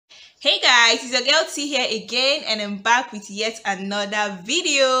Hey guys, it's your girl T here again, and I'm back with yet another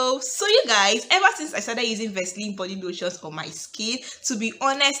video. So you guys, ever since I started using Vaseline body lotions on my skin, to be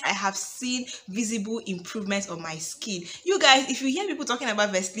honest, I have seen visible improvements on my skin. You guys, if you hear people talking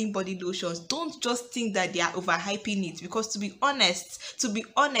about Vaseline body lotions, don't just think that they are overhyping it, because to be really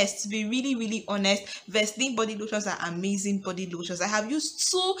honest, Vaseline body lotions are amazing body lotions. I have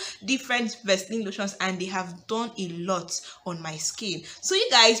used 2 different Vaseline lotions and they have done a lot on my skin. So you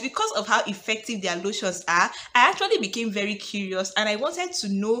guys, because of how effective their lotions are, I actually became very curious and I wanted to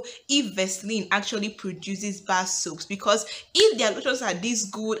know if Vaseline actually produces bar soaps, because if their lotions are this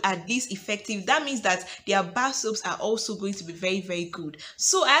good and this effective, that means that their bar soaps are also going to be very good.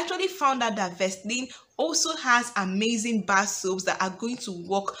 So I actually found out that Vaseline also has amazing bar soaps that are going to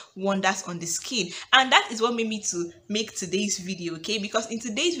work wonders on the skin, and that is what made me to make today's video. Okay, because in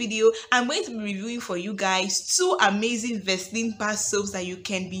today's video I'm going to be reviewing for you guys 2 amazing Vaseline bar soaps that you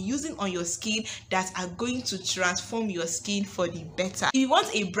can be using on your skin that are going to transform your skin for the better. If you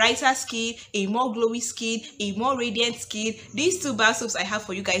want a brighter skin, a more glowy skin, a more radiant skin, these 2 bar soaps I have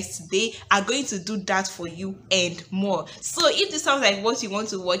for you guys today are going to do that for you and more. So if this sounds like what you want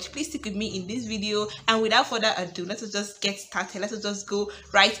to watch, please stick with me in this video. And without further ado, let's just get started. Let's just go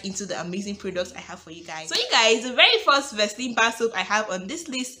right into the amazing products I have for you guys. So you guys, the very first Vaseline bar soap I have on this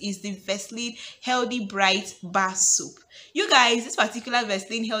list is the Vaseline Healthy Bright Bar Soap. You guys, this particular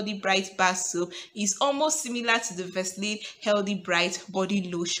Vaseline Healthy Bright Bar Soap is almost similar to the Vaseline Healthy Bright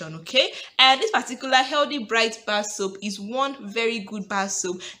Body Lotion, okay? And this particular Healthy Bright Bar Soap is one very good bar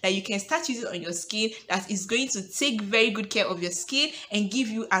soap that you can start using on your skin that is going to take very good care of your skin and give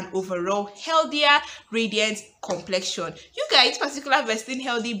you an overall healthier, radiant complexion. You guys, this particular Vaseline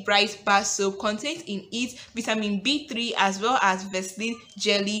Healthy Bright Bar Soap contains in it vitamin B3 as well as Vaseline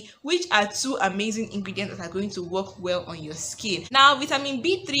jelly, which are 2 amazing ingredients that are going to work well on your skin. Now, vitamin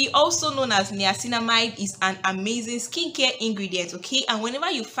B3, also known as niacinamide, is an amazing skincare ingredient, okay? And whenever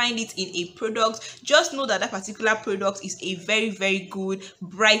you find it in a product, just know that that particular product is a very good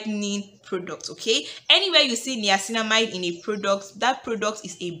brightening product, okay? Anywhere you see niacinamide in a product, that product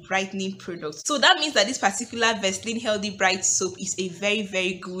is a brightening product. So that means that this particular Vaseline Healthy Bright Soap is a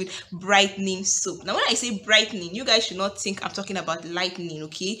very good brightening soap. Now when I say brightening, you guys should not think I'm talking about lightening,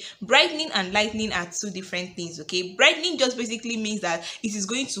 okay? Brightening and lightening are 2 different things, okay? Brightening just basically means that it is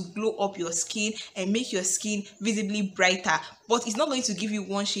going to glow up your skin and make your skin visibly brighter, but it's not going to give you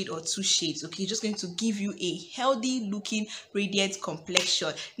 1 shade or 2 shades, okay? It's just going to give you a healthy looking radiant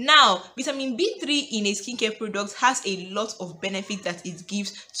complexion. Now, vitamin B3 in a skincare product has a lot of benefits that it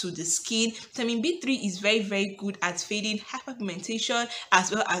gives to the skin. Vitamin B3 is very good at fading hyperpigmentation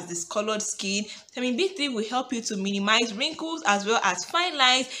as well as discolored skin. Vitamin B3 will help you to minimize wrinkles as well as fine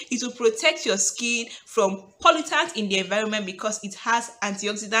lines. It will protect your skin from pollutants in the environment because it has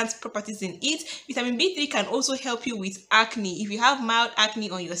antioxidant properties in it. Vitamin B3 can also help you with acne. If you have mild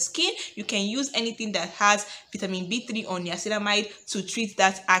acne on your skin, you can use anything that has vitamin B3 or niacinamide to treat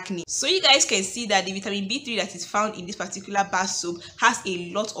that acne. So you guys can see that the vitamin B3 that is found in this particular bar soap has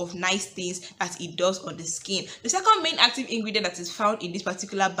a lot of nice things that it does on the skin. The second main active ingredient that is found in this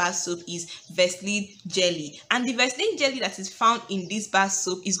particular bar soap is Vaseline jelly. And the Vaseline jelly that is found in this bar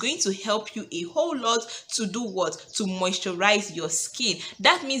soap is going to help you a whole lot to do what? To moisturize your skin.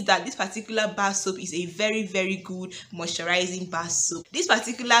 That means that this particular bar soap is a very good moisturizing bar soap. This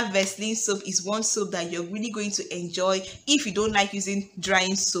particular Vaseline soap is one soap that you're really going to enjoy if you don't like using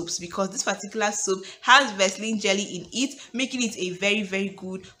drying soaps, because this particular soap has Vaseline jelly in it, making it a very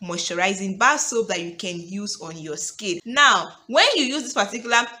good moisturizing bar soap that you can use on your skin. Now, when you use this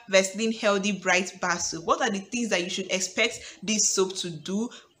particular Vaseline Healthy Bright Bar Soap, what are the things that you should expect this soap to do?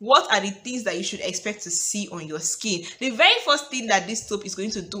 What are the things that you should expect to see on your skin? The very first thing that this soap is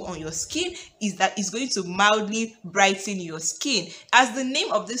going to do on your skin is that it's going to mildly brighten your skin. As the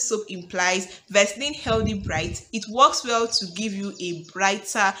name of this soap implies, Vaseline Healthy Bright, it works well to give you a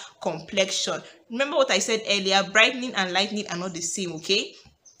brighter complexion. Remember what I said earlier, brightening and lightening are not the same, okay?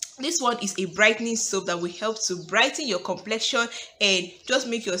 This one is a brightening soap that will help to brighten your complexion and just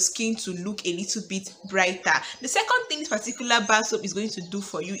make your skin to look a little bit brighter. The second thing this particular bar soap is going to do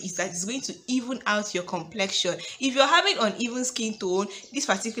for you is that it's going to even out your complexion. If you're having uneven skin tone, this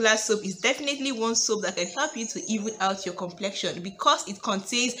particular soap is definitely one soap that can help you to even out your complexion because it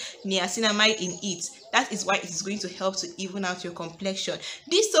contains niacinamide in it. That is why it is going to help to even out your complexion.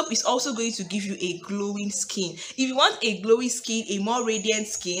 This soap is also going to give you a glowing skin. If you want a glowy skin, a more radiant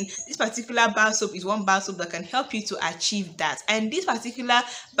skin, this particular bar soap is one bar soap that can help you to achieve that. And this particular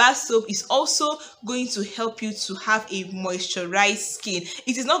bar soap is also going to help you to have a moisturized skin.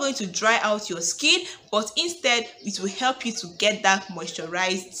 It is not going to dry out your skin, but instead it will help you to get that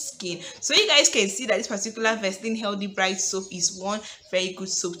moisturized skin. So you guys can see that this particular Vaseline Healthy Bright soap is one very good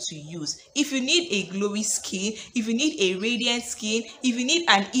soap to use if you need a glowy skin, if you need a radiant skin, if you need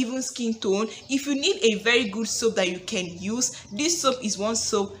an even skin tone, if you need a very good soap that you can use. This soap is one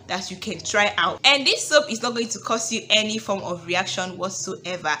soap that you can try out, and this soap is not going to cause you any form of reaction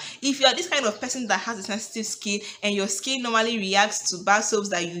whatsoever. If you are this kind of person that has a sensitive skin and your skin normally reacts to bar soaps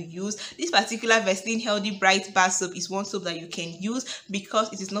that you use, this particular Vaseline Healthy Bright bar soap is one soap that you can use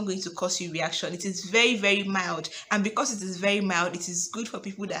because it is not going to cause you reaction. It is very mild, and because it is very mild, it is good for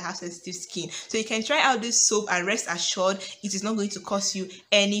people that have sensitive skin. So you can try out this soap and rest assured it is not going to cause you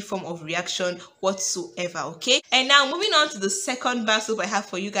any form of reaction whatsoever. Okay, and now moving on to the second bar soap I have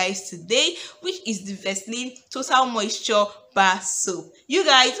for you guys today, which is the Vaseline Total Moisture bar soap. You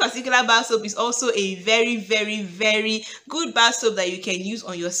guys, particular bar soap is also a very good bar soap that you can use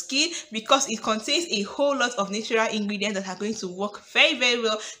on your skin because it contains a whole lot of natural ingredients that are going to work very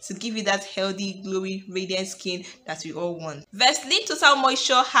well to give you that healthy, glowy, radiant skin that we all want. Vaseline Total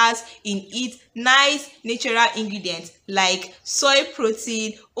Moisture has in it nice natural ingredients like soy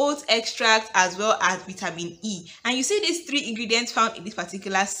protein, oat extract, as well as vitamin E. And you see these three ingredients found in this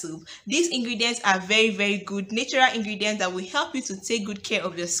particular soap. These ingredients are very good natural ingredients that will help you to take good care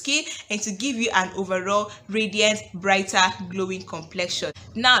of your skin and to give you an overall radiant, brighter, glowing complexion.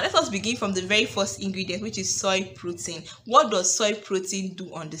 Now let us begin from the very first ingredient, which is soy protein. What does soy protein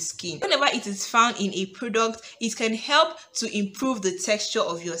do on the skin? Whenever it is found in a product, it can help to improve the texture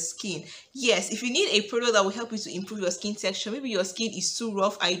of your skin. Yes, if you need a product that will help you to improve your skin texture, maybe your skin is too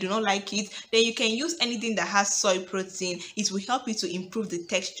rough and you do not like it, then you can use anything that has soy protein. It will help you to improve the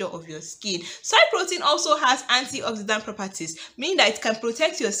texture of your skin. Soy protein also has antioxidant properties, meaning that it can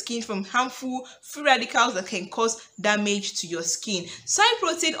protect your skin from harmful free radicals that can cause damage to your skin. Soy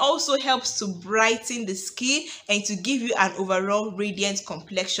protein also helps to brighten the skin and to give you an overall radiant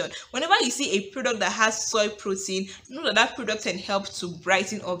complexion. Whenever you see a product that has soy protein, know that that product can help to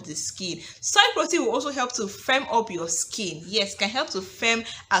brighten up the skin. Soy protein will also help to firm up your skin. Yes, can help to firm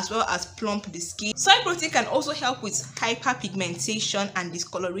as well as plump the skin. Soy protein can also help with hyperpigmentation and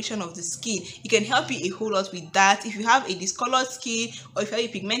discoloration of the skin. It can help you a whole lot with that. If you have a discolored skin or if you have a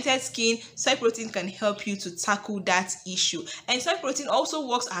pigmented skin, soy protein can help you to tackle that issue. And soy protein also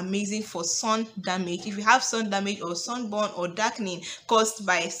works amazing for sun damage. If you have sun damage or sunburn or darkening caused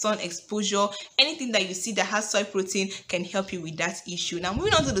by sun exposure, anything that you see that has soy protein can help you with that issue. Now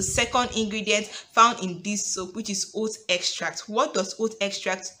moving on to the second ingredient found in this soap, which is oat extract. What does oat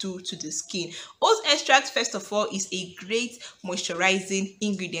extract do to the skin? Oat extract, first of all, is a great moisturizing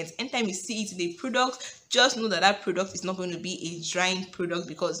ingredient. Anytime you see it in a product, just know that that product is not going to be a drying product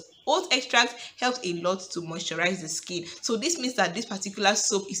because oat extract helps a lot to moisturize the skin. So this means that this particular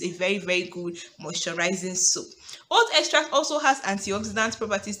soap is a very good moisturizing soap. Oat extract also has antioxidant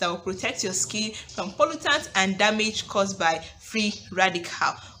properties that will protect your skin from pollutants and damage caused by free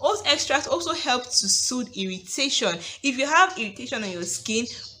radical. Oat extract also helps to soothe irritation. If you have irritation on your skin,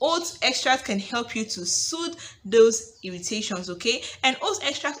 oat extract can help you to soothe those irritations. Okay, and oat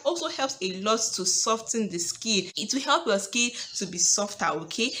extract also helps a lot to soften the skin. It will help your skin to be softer.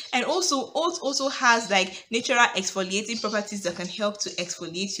 Okay, and also oat also has like natural exfoliating properties that can help to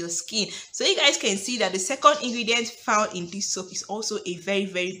exfoliate your skin. So you guys can see that the second ingredient found in this soap is also a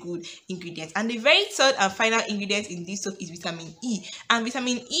very good ingredient. And the very third and final ingredient in this soap is vitamin E. And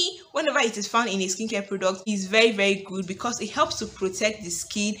vitamin E, whenever it is found in a skincare product, is very good because it helps to protect the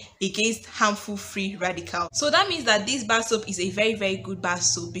skin against harmful free radicals. So that means that this bar soap is a very good bar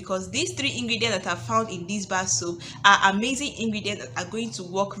soap because these three ingredients that are found in this bar soap are amazing ingredients that are going to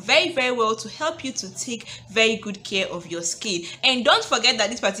work very well to help you to take very good care of your skin. And don't forget that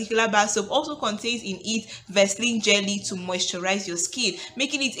this particular bar soap also contains in it Vaseline jelly to moisturize your skin,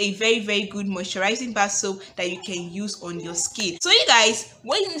 making it a very good moisturizing bar soap that you can use on your skin. So you guys,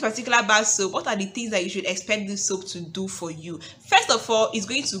 when using this particular bar soap, what are the things that you should expect this soap to do for you? First of all, it's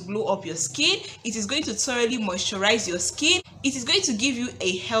going to glow up your skin. It is going to thoroughly moisturize your skin. It is going to give you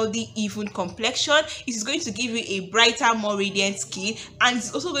a healthy, even complexion. It is going to give you a brighter, more radiant skin, and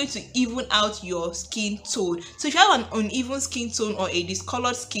it's also going to even out your skin tone. So if you have an uneven skin tone or a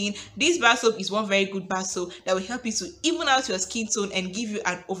discolored skin, this bar soap is one very good bar soap that will help you to even out your skin tone and give you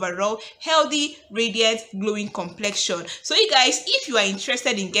an overall healthy, radiant, glowing complexion. So you guys, if you are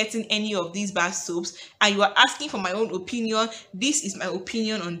interested in getting any of these bath soaps and you are asking for my own opinion, this is my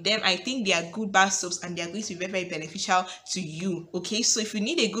opinion on them. I think they are good bath soaps and they are going to be very, very beneficial to you. Okay, so if you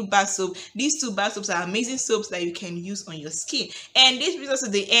need a good bath soap, these two bath soaps are amazing soaps that you can use on your skin. And this brings us to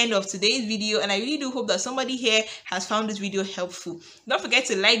the end of today's video, and I really do hope that somebody here has found this video helpful. Don't forget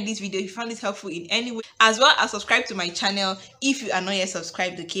to like this video if you found it helpful in any way, as well as subscribe to my channel if you are not yet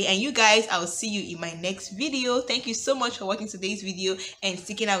subscribed. Okay, and you guys, I will see you in my next video. Thank you so much for watching today's video and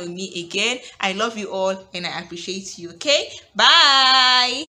sticking out with me again. I love you all and I appreciate you. Okay, bye.